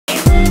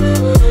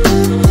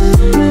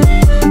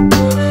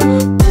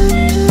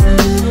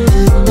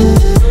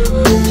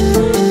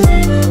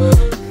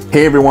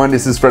Hey everyone,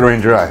 this is Fred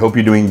Ranger. I hope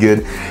you're doing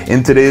good.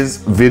 In today's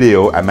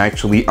video, I'm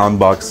actually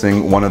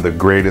unboxing one of the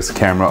greatest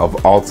camera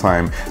of all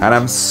time, and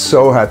I'm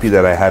so happy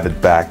that I have it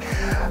back.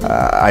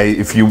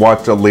 If you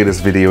watch the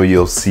latest video,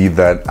 you'll see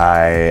that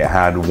I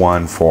had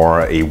one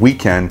for a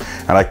weekend,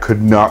 and I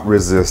could not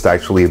resist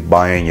actually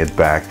buying it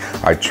back.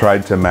 I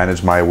tried to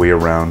manage my way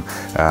around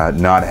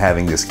not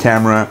having this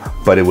camera,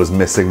 but it was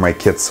missing my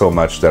kit so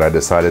much that I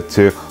decided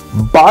to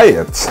buy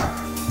it.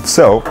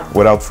 So,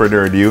 without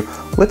further ado,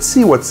 let's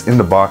see what's in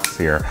the box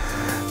here.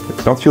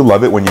 Don't you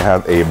love it when you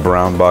have a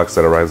brown box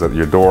that arrives at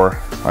your door?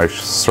 I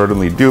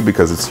certainly do,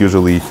 because it's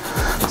usually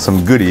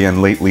some goodie,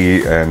 and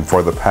lately, and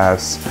for the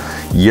past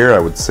year I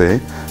would say,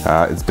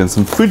 it's been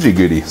some Fuji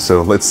goodie.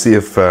 So let's see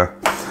if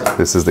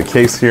this is the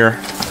case here.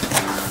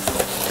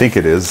 I think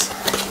it is,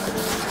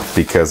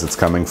 because it's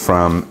coming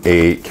from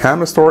a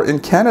camera store in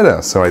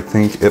Canada, so I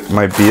think it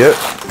might be it.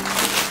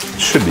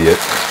 It should be it.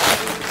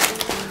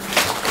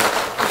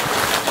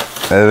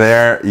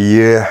 There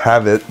you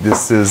have it.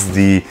 This is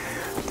the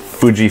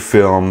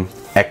Fujifilm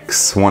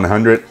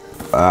X100.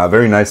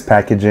 Very nice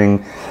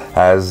packaging,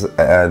 as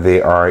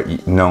they are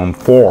known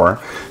for.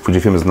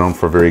 Fujifilm is known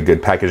for very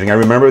good packaging. I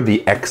remember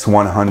the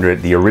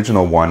X100, the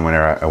original one, when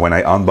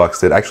I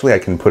unboxed it. Actually, I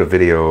can put a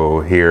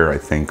video here, I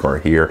think, or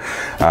here,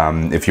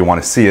 if you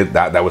want to see it.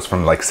 That was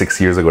from like 6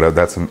 years ago.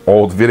 That's an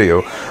old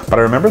video. But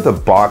I remember the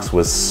box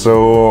was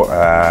so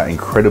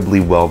incredibly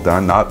well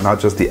done. Not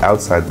just the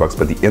outside box,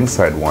 but the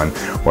inside one,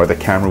 where the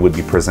camera would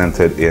be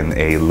presented in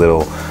a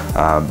little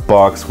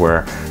box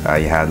where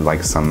you had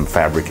like some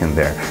fabric in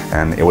there,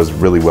 and it was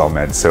really well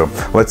made. So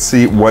let's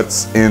see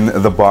what's in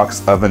the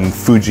box of an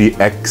Fuji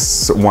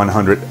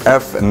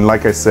X100F. And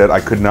like I said, I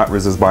could not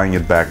resist buying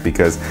it back,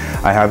 because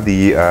I have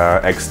the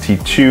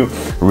X-T2,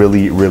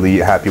 really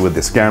happy with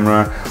this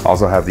camera.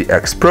 Also have the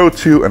X Pro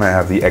 2, and I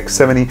have the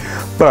X70,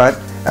 but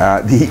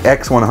the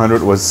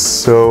X100 was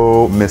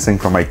so missing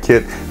from my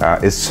kit.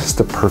 It's just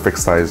the perfect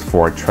size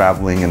for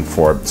traveling and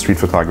for street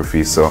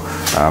photography. So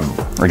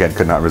again,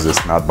 could not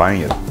resist not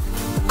buying it.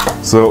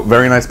 So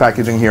very nice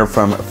packaging here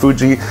from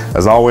Fuji.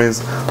 As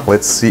always,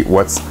 let's see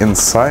what's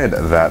inside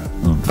that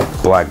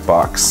black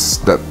box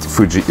that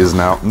Fuji is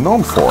now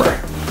known for.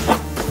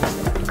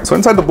 So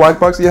inside the black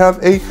box, you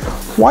have a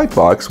white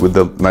box with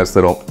the nice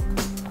little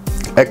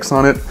X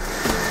on it.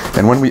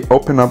 And when we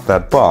open up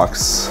that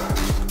box,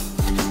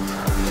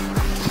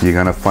 you're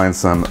gonna find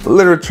some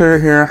literature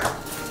here.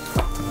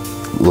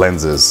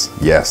 Lenses,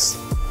 yes,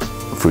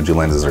 Fuji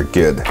lenses are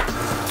good.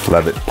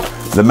 Love it.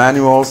 The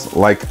manuals,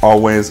 like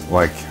always,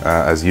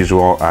 as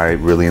usual, I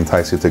really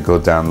entice you to go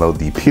download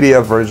the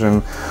PDF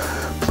version,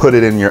 put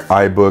it in your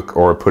iBook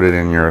or put it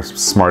in your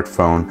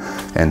smartphone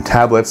and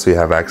tablet, so you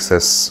have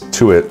access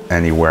to it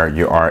anywhere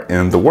you are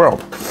in the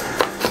world.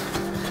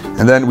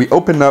 And then we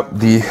open up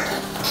the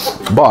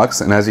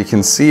box, and as you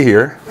can see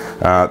here,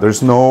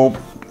 there's no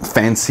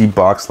fancy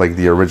box like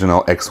the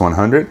original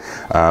X100,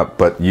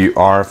 but you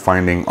are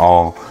finding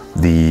all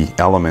the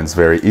elements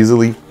very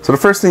easily. So the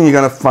first thing you're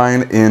gonna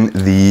find in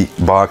the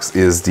box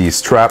is the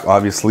strap.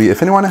 Obviously,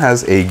 if anyone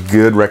has a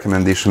good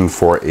recommendation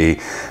for a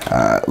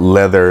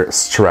leather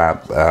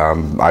strap,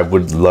 I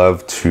would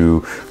love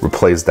to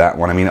replace that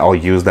one. I mean, I'll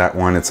use that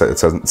one. It's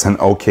an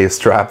okay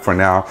strap for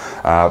now,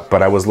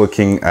 but I was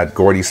looking at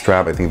Gordy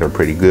strap. I think they're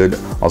pretty good.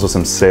 Also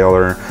some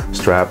Sailor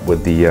strap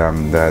with the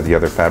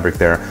other fabric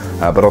there.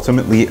 But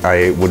ultimately,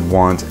 I would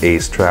want a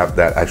strap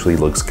that actually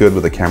looks good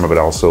with the camera, but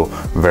also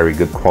very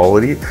good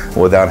quality,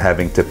 without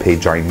having to pay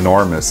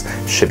ginormous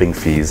shipping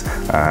fees.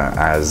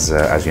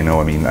 As you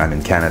know, I mean, I'm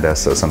in Canada,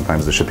 so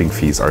sometimes the shipping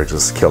fees are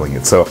just killing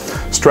it. So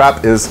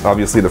strap is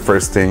obviously the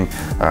first thing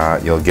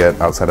you'll get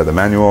outside of the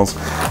manuals,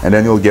 and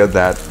then you'll get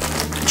that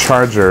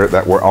charger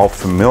that we're all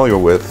familiar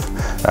with,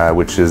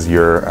 which is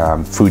your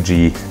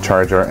Fuji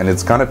charger, and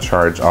it's gonna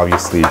charge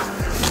obviously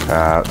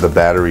the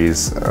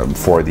batteries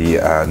for the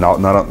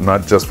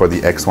not just for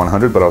the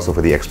X100, but also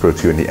for the X Pro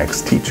 2 and the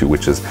X-T2,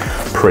 which is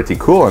pretty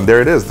cool. And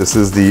there it is. This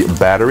is the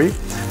battery,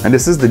 and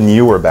this is the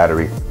newer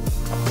battery.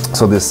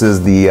 So this is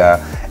the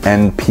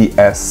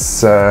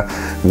NPS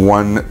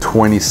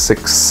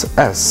 126S,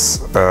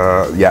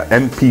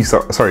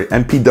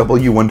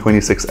 NPW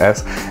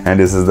 126S, and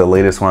this is the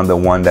latest one, the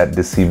one that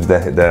deceives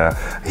the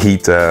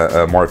heat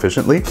more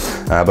efficiently.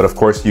 But of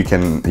course, you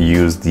can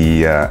use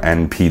the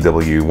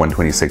NPW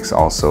 126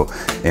 also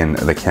in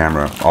the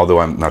camera, although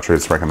I'm not sure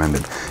it's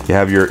recommended. You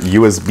have your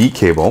USB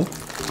cable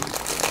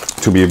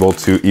to be able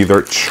to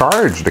either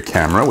charge the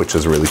camera, which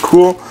is really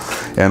cool,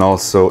 and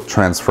also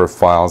transfer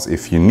files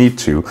if you need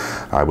to.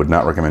 I would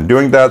not recommend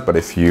doing that, but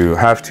if you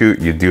have to,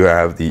 you do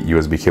have the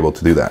USB cable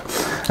to do that.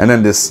 And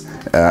then this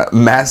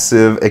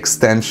massive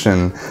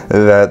extension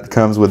that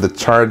comes with the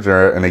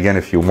charger. And again,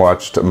 if you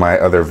watched my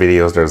other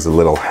videos, there's a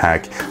little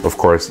hack. Of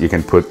course, you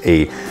can put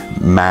a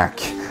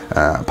Mac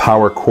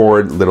power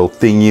cord little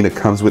thingy that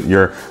comes with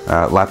your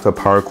laptop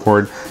power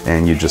cord,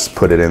 and you just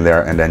put it in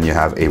there, and then you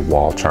have a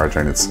wall charger,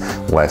 and it's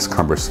less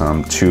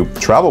cumbersome to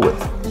travel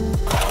with.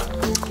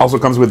 Also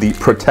comes with the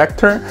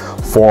protector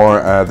for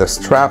the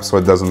strap so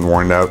it doesn't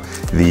worn out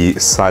the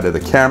side of the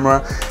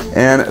camera.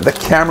 And the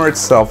camera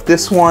itself,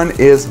 this one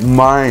is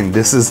mine.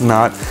 This is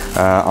not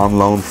on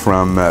loan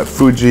from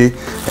Fuji.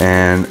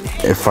 And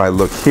if I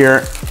look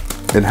here,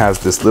 it has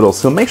this little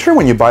seal. Make sure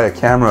when you buy a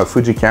camera, a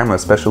Fuji camera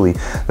especially,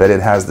 that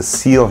it has the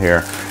seal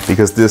here,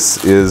 because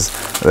this is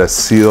the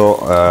seal,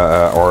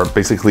 or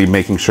basically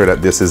making sure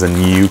that this is a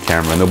new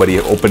camera. Nobody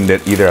opened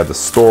it either at the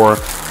store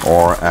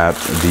or at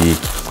the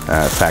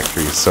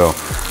factory. So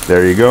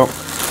there you go.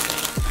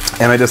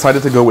 And I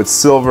decided to go with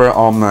silver.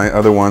 All my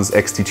other ones,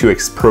 X-T2,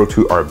 X Pro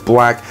 2 are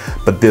black,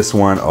 but this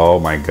one, oh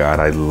my God,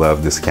 I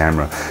love this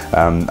camera.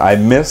 I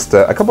missed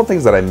a couple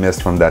things that I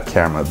missed from that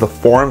camera. The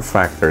form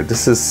factor,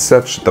 this is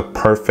such the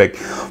perfect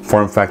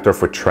form factor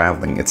for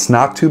traveling. It's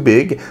not too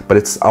big, but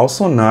it's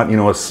also not, you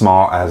know, as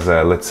small as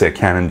let's say a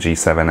Canon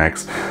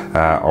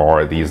G7X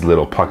or these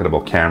little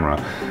pocketable camera.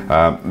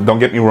 Don't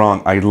get me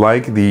wrong, I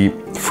like the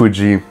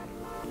Fuji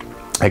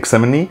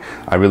X70,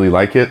 I really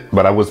like it,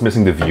 but I was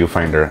missing the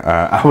viewfinder.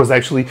 I was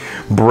actually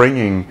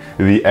bringing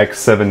the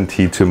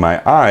X70 to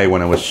my eye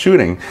when I was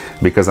shooting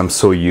because I'm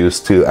so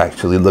used to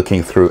actually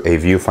looking through a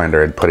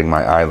viewfinder and putting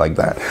my eye like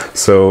that.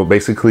 So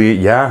basically,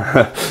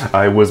 yeah,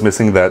 I was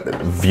missing that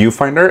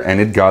viewfinder,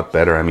 and it got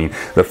better. I mean,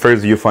 the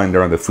first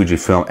viewfinder on the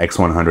Fujifilm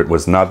X100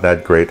 was not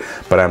that great,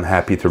 but I'm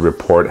happy to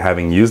report,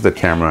 having used the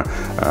camera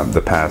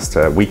the past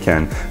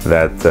weekend,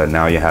 that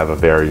now you have a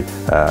very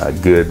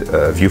good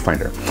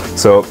viewfinder.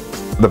 So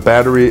the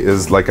battery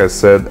is, like I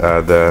said,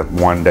 the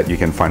one that you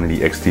can find in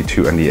the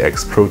X-T2 and the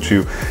X Pro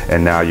 2,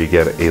 and now you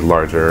get a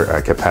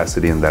larger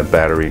capacity in that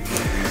battery.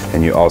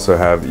 And you also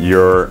have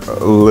your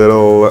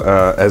little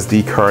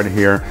SD card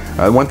here.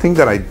 One thing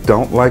that I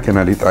don't like, and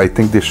I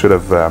think they should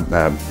have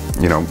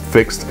you know,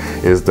 fixed,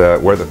 is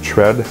where the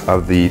tread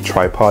of the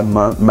tripod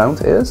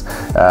mount is.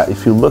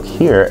 If you look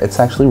here, it's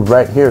actually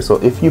right here.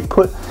 So if you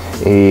put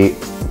a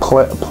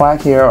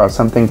plaque here or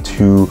something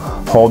to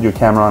hold your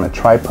camera on a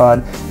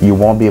tripod, you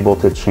won't be able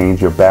to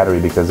change your battery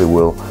because it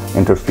will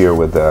interfere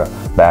with the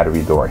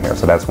battery door here.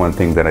 So that's one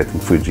thing that I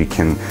think Fuji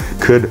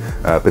could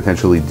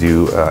potentially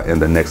do in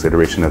the next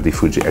iteration of the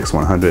Fuji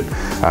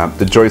X100.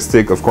 The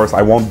joystick, of course,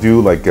 I won't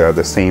do like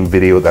the same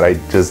video that I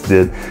just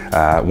did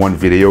one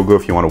video ago.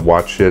 If you want to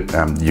watch it,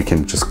 you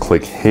can just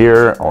click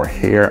here or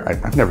here.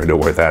 I never know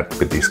where that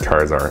with these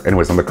cards are.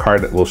 Anyways, on the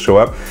card that will show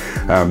up.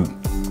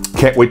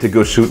 Can't wait to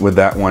go shoot with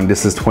that one.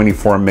 This is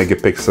 24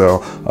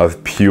 megapixel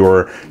of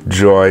pure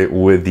joy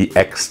with the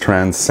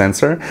X-Trans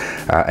sensor,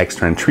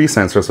 X-Trans 3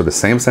 sensor, so the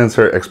same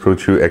sensor, X Pro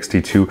 2,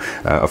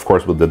 X-T2, of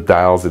course with the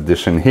dials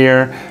edition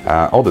here.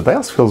 Oh, the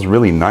dials feels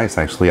really nice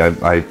actually.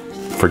 I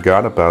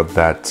forgot about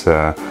that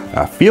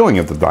feeling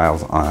of the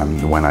dials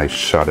on when I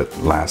shot it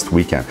last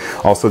weekend.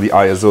 Also the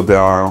ISO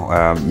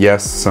dial,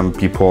 yes, some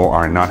people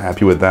are not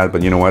happy with that,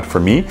 but you know what, for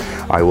me,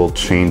 I will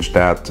change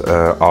that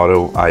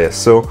auto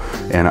ISO,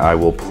 and I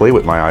will play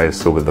with my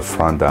ISO with the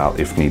front dial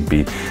if need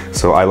be.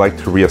 So I like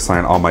to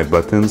reassign all my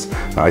buttons.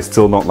 I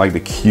still don't like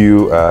the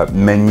Q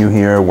menu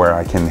here where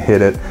I can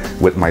hit it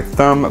with my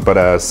thumb,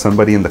 but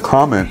somebody in the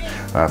comment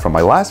from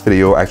my last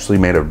video actually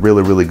made a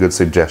really good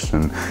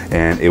suggestion,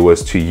 and it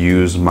was to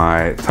use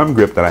my thumb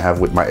grip that I have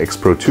with my X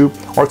Pro 2,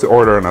 or to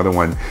order another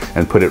one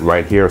and put it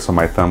right here so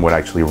my thumb would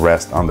actually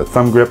rest on the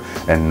thumb grip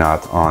and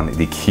not on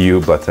the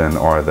Q button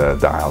or the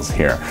dials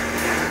here.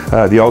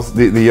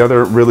 The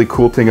other really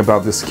cool thing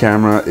about this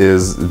camera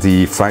is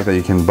the fact that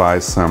you can buy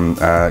some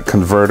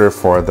converter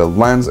for the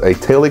lens, a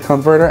tele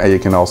converter, and you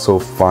can also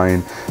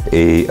find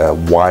a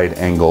wide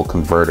angle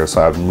converter.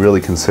 So I'm really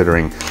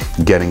considering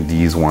getting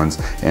these ones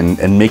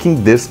and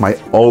making this my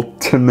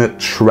ultimate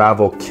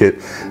travel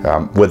kit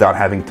without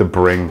having to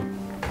bring,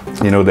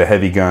 you know, the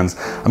heavy guns.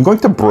 I'm going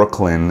to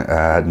Brooklyn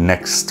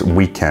next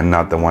weekend,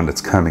 not the one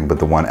that's coming, but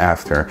the one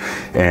after.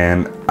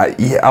 And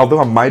yeah, although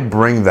I might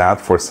bring that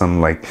for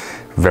some like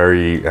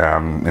very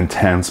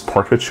intense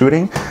portrait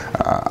shooting,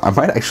 I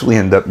might actually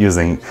end up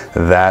using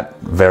that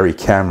very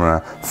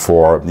camera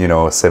for, you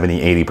know,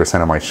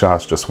 70–80% of my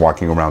shots, just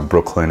walking around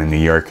Brooklyn and New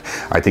York.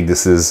 I think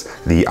this is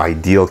the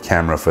ideal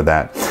camera for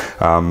that.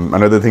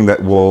 Another thing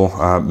that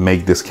will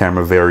make this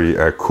camera very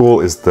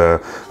cool is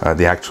the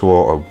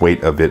actual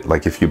weight of it.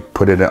 Like if you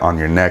put it on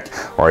your neck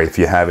or if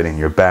you have it in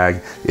your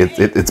bag,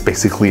 it's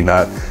basically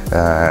not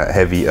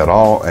heavy at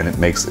all, and it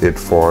makes it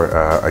for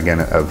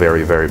again a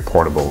very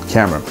portable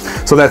camera.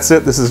 So that's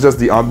it. This is just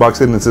the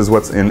unboxing. This is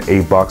what's in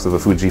a box of a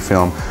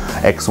Fujifilm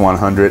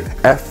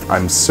X100F.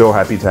 I'm so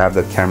happy to have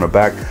that camera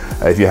back.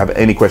 If you have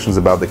any questions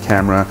about the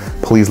camera,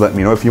 please let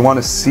me know. If you want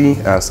to see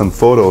some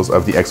photos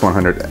of the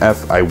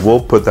X100F, I will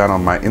put that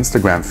on my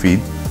Instagram feed.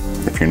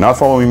 If you're not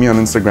following me on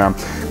Instagram,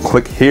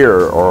 click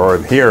here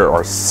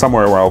or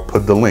somewhere where I'll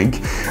put the link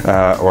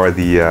or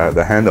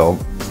the handle,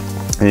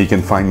 and you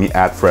can find me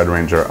at Fred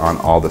Ranger on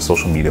all the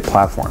social media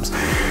platforms.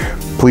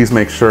 Please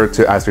make sure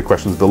to ask your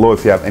questions below.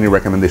 If you have any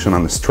recommendation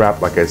on the strap,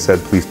 like I said,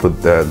 please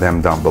put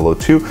them down below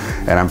too.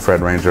 And I'm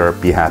Fred Ranger.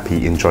 Be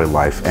happy, enjoy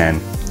life,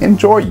 and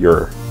enjoy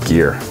your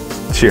gear.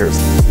 Cheers.